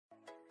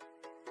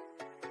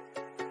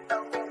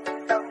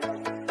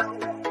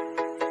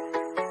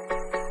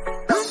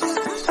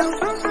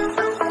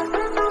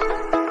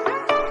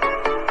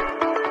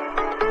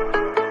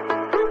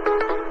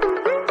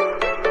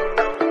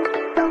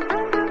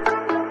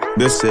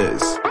This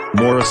is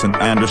Morrison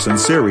Anderson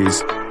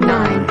Series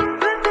 9.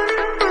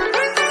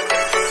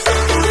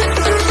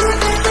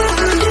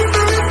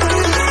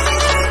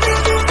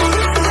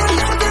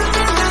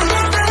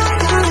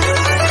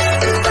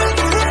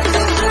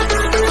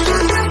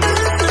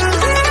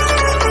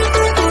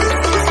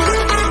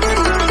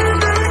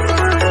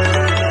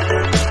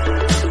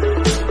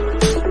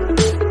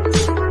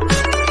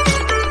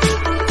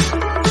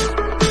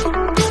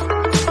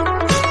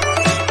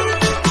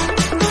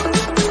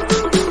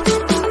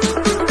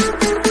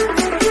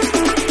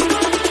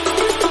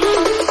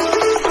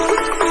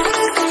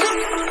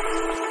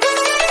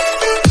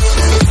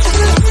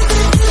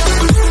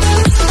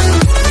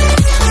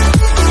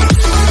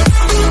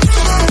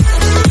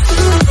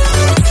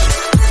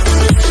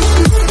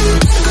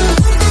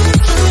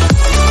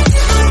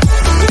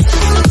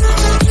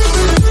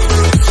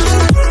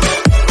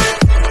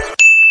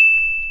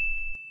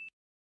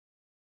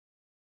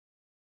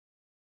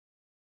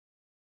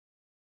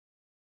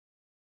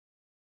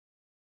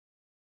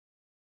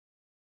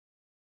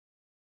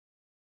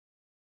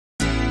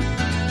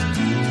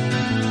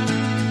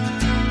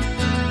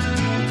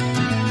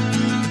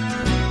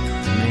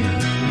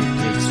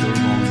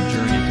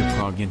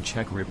 In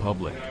Czech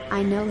Republic.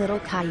 I know, little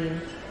Caillou.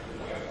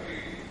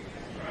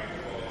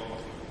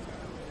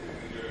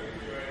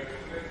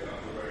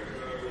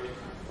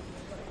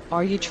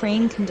 Are you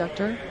train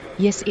conductor?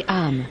 Yes, I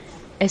am.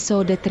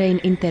 ESO de train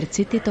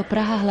Intercity to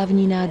Praha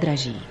hlavní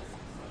nádraží.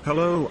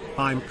 Hello,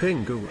 I'm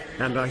Pingu,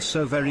 and I'm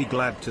so very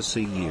glad to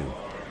see you.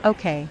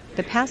 Okay,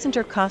 the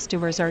passenger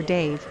costumers are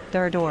Dave,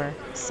 Theordore,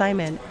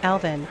 Simon,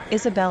 Alvin,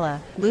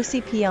 Isabella, Lucy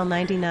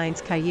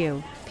PL99's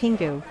Caillou,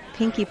 Pingu,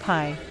 Pinkie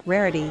Pie,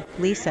 Rarity,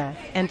 Lisa,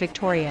 and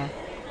Victoria.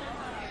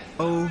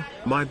 Oh,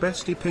 my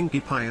bestie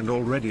Pinkie Pie and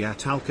already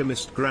at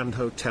Alchemist Grand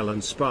Hotel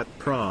and Spa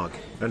Prague,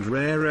 and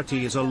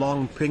Rarity is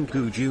along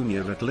Pingu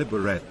Jr. at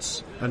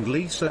Liberec, and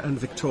Lisa and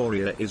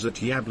Victoria is at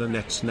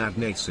Jablonec nad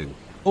Nisou.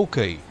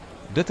 Okay,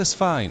 that is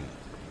fine.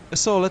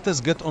 So let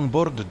us get on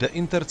board the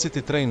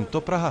Intercity train to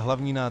Praha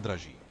hlavní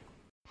nádraží.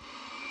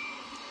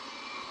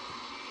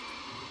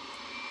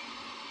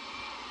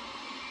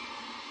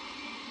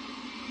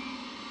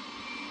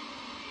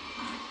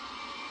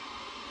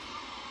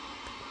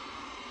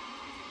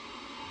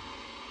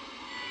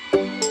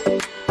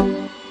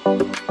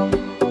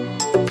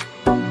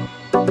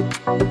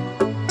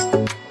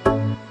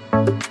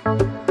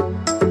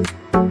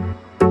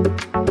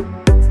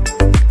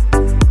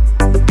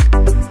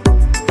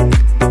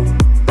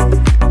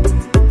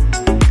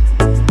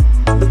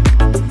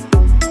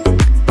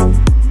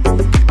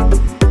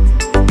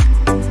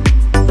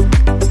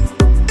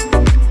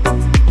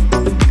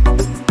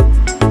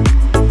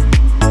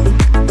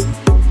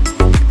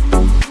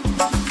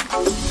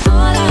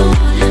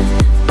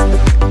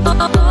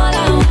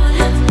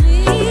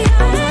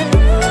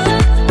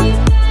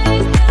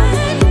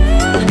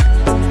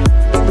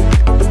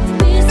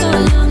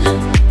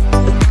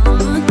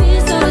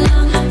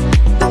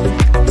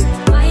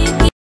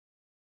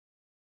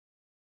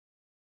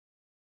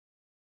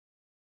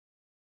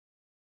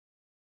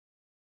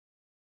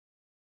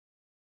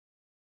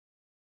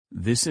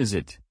 This is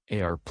it,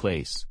 our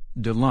place,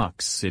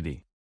 Deluxe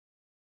City.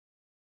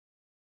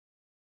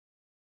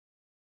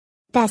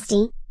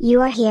 Bestie,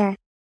 you are here.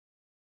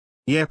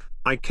 Yep,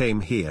 I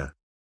came here.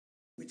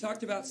 We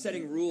talked about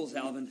setting rules,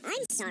 Alvin.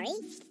 I'm sorry.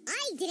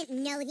 I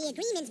didn't know the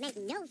agreement meant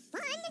no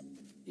fun.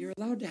 You're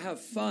allowed to have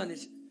fun.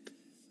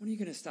 When are you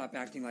going to stop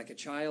acting like a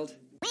child?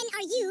 When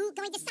are you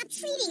going to stop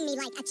treating me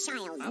like a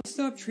child? I'll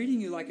stop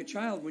treating you like a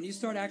child when you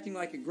start acting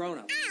like a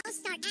grown-up. I'll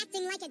start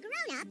acting like a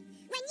grown-up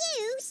when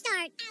you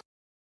start...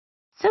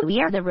 So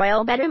we are the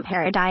royal bedroom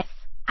paradise.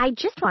 I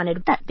just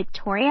wanted that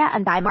Victoria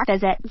and I might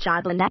visit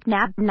Jablonec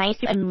nad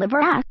Nisou and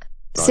Liberec.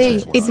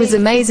 See, it was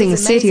amazing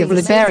city of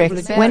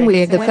Liberec when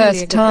we the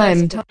first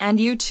time. And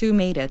you two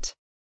made it.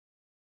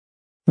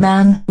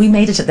 Man, we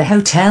made it at the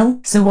hotel,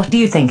 so what do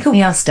you think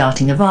we are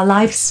starting of our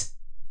lives?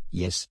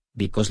 Yes,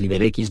 because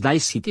Liberec is the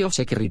city of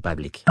Czech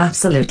Republic.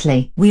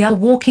 Absolutely. We are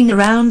walking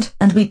around,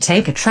 and we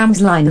take a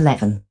trams line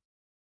 11.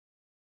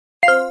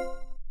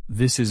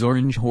 This is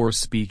Orange Horse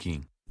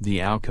speaking.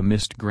 The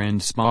Alchemist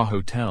Grand Spa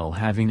Hotel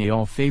having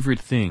all favorite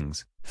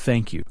things,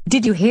 thank you.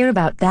 Did you hear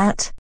about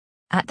that?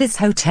 At this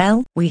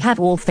hotel, we have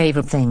all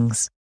favorite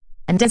things.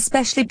 And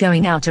especially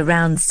going out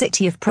around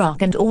city of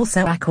Prague and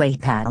also Aqua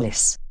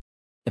Palace.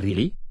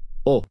 Really?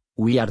 Oh,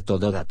 we are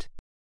todo that.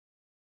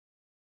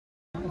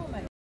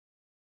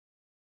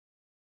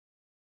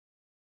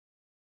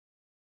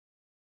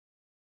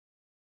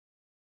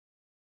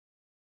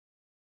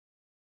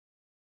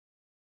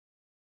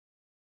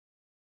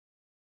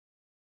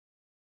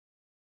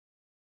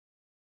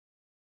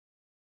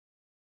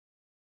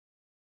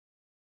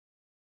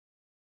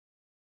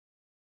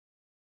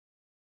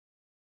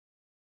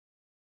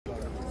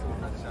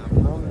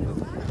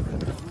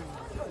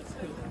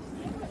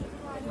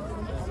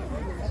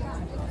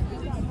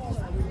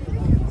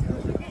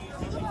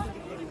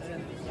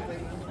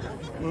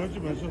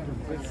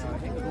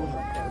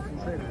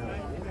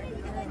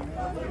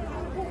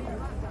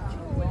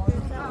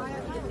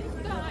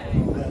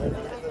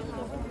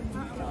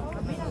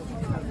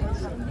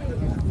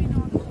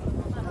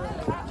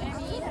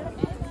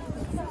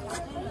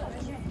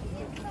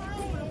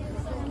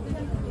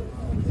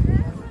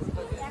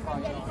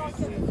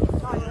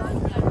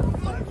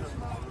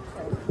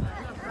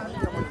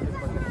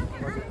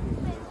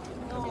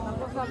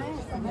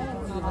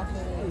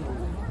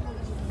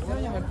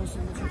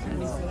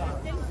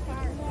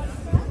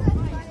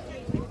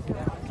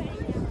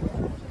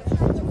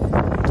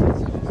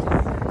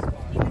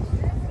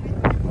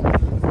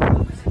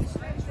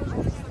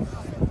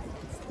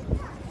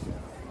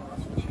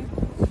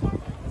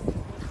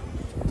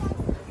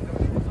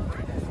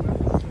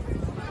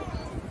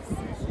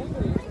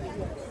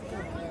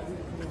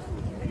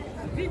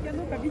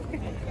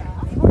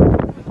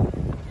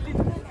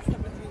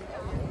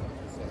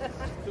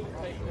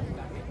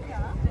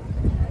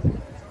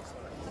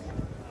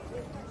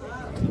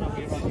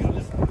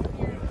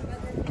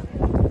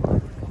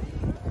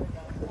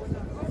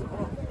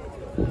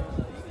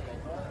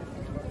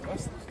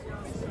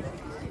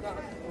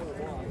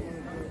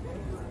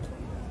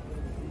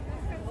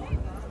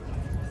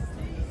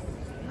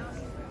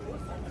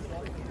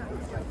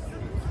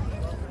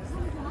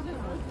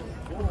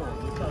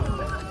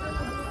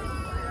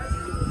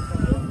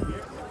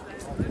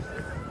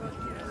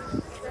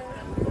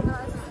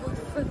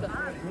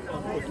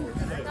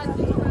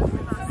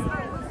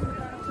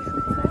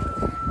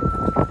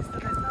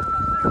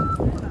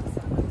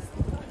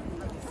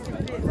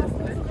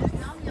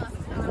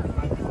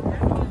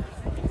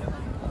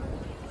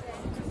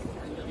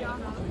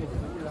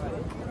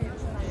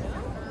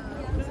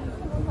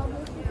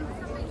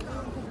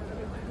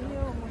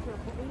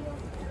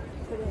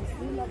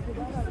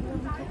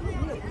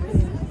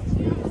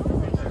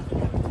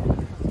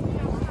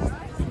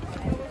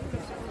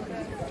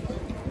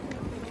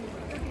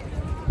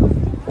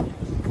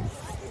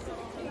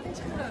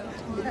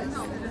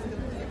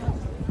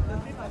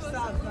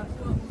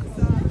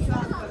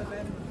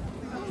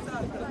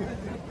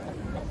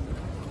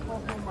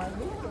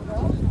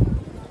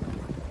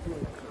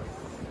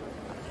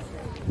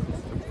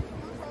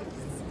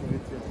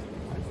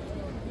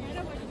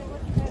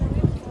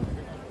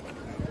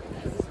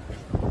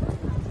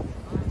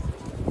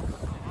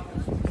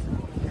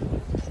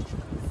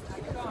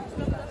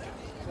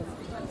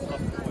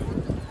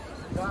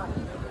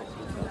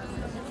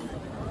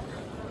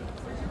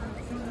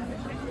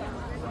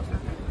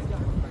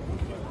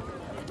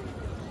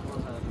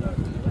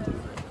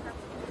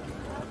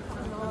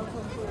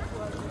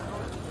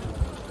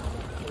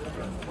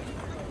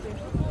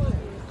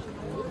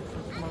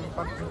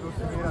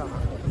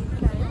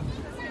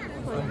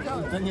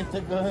 To nie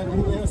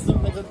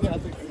następnego dnia,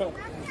 tylko...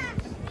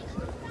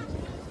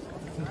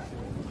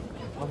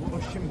 Albo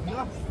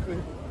 18.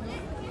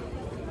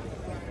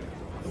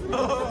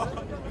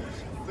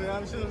 To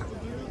ja myślę, że to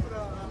do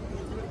jutra.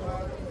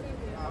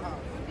 Aha.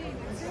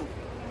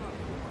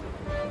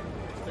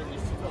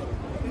 40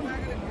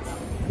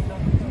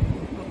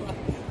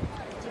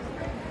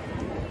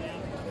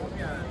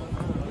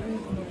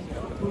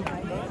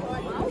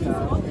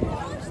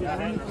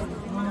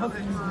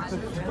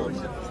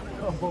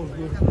 O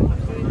Boże.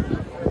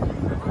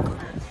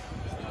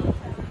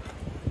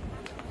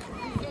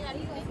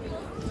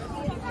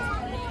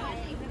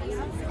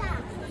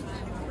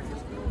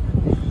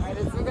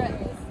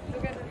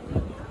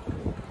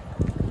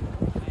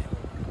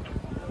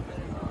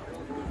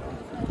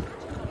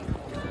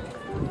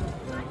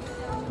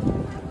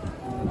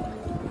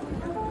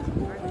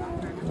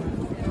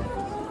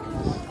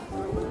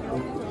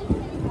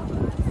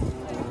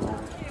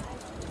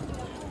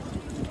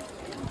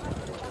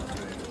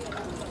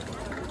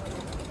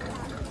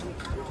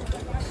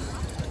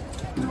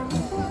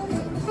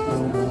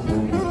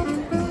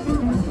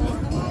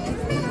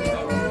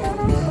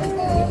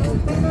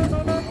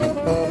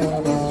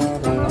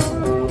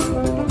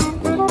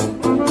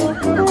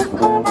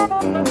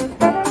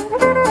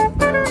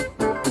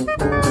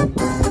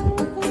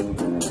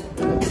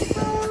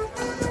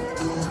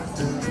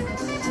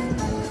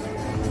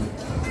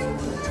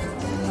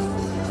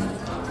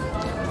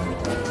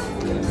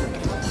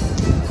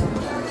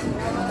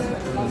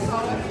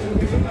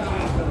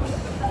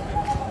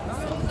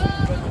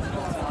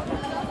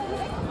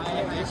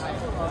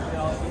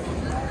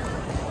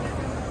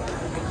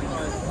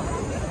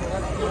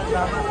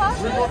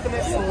 Životné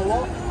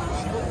slovo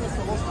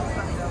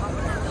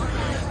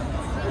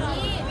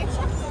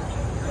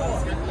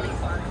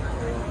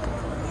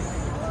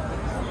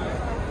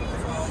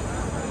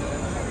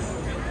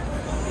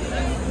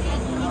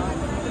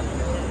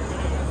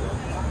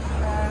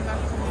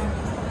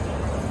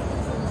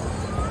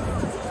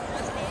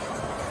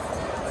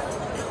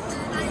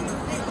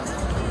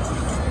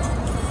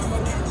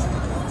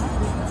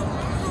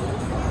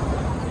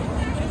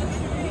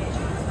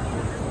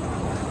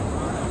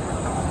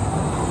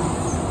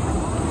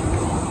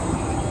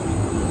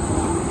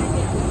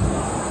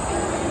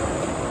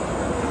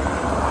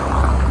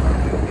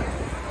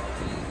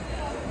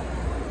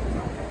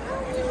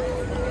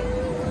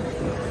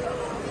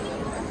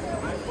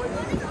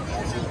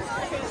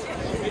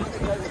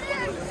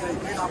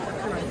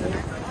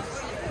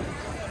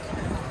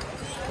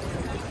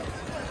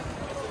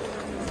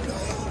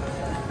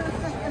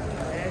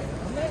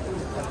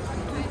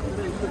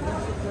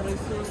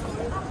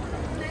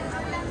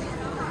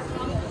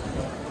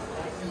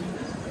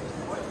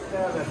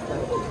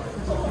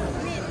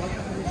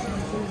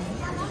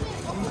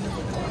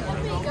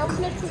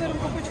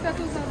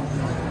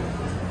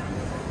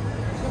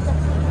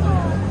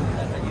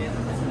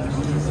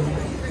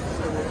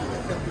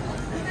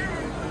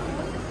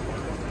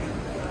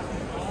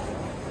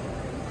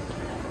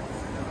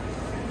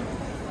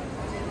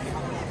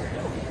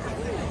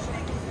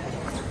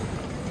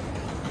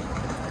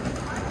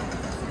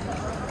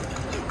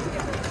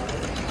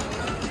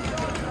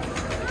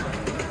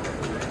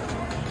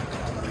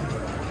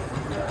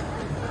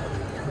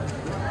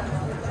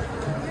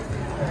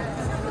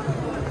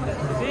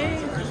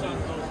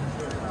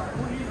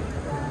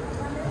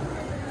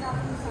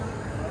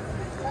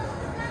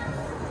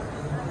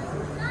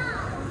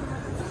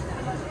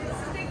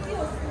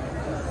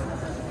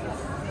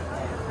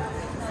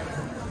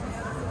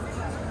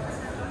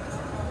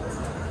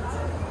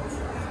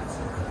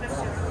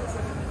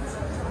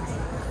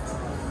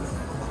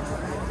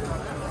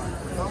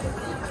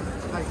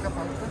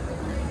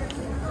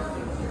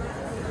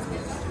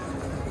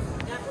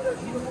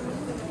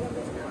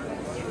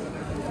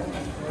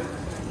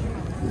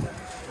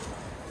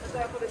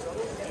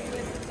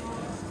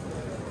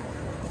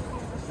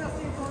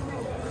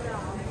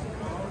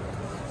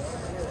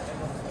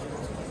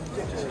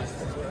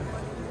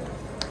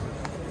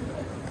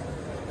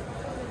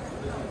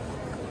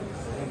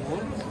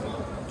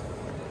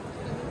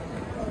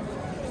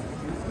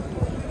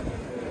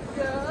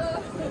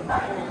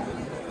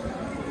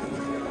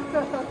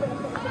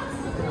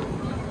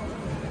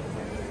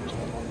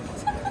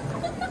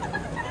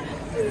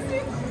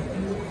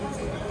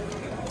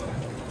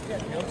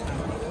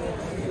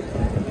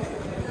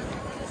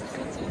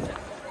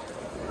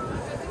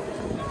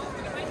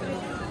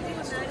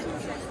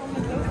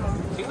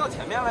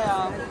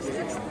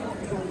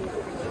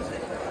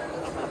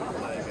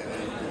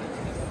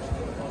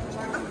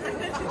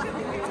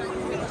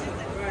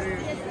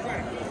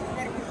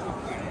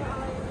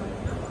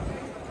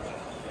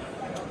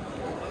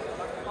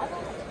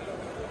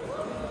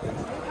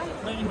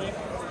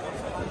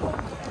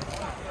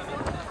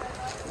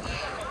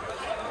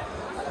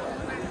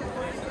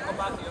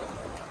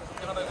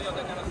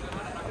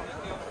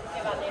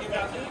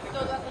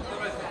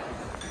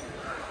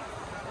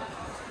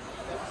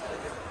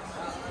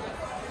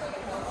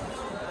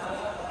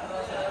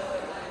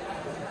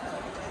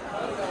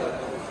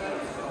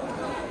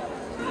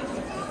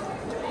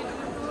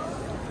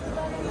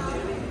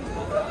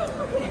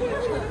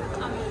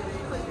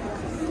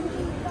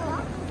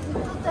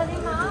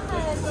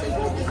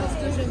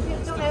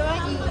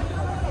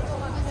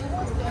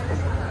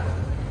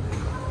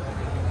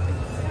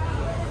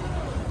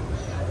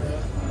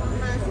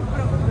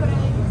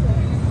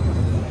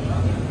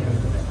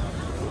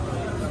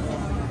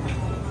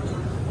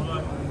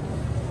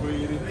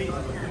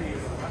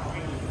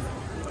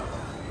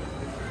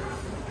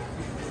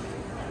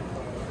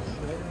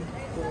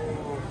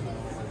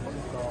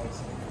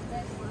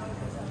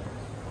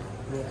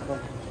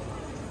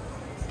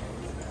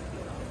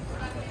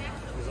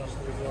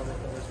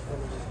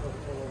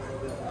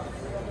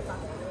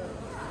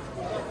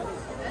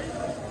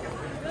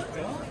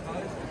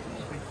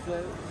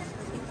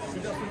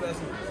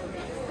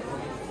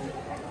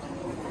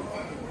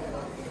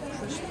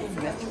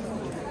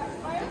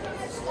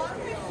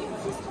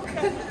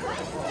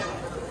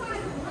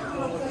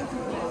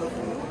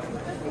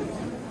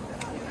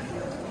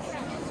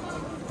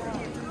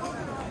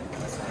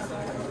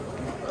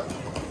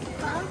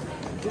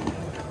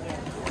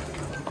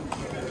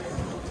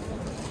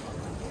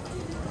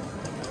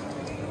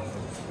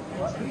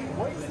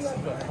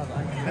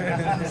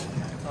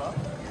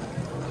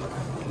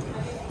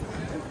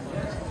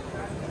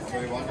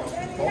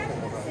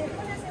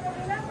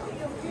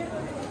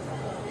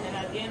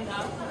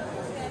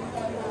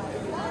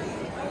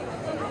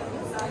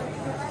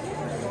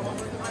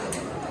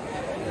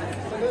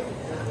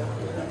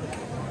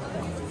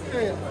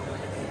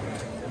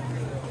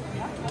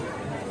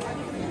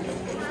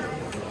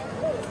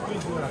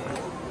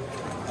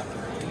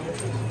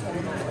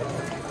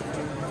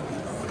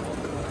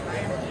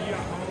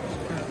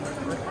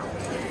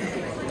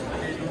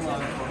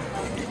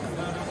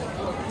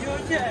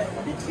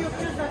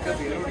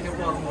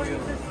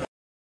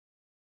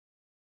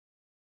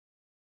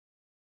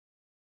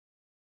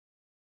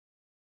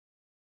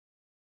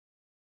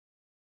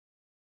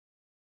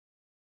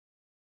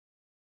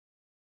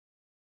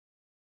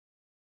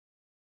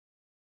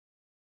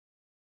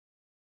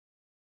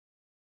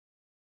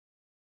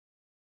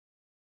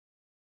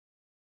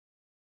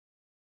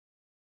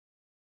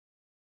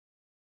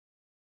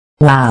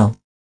Wow.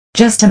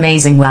 Just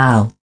amazing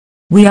wow.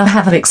 We are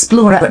have an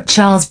explorer at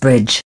Charles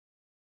Bridge.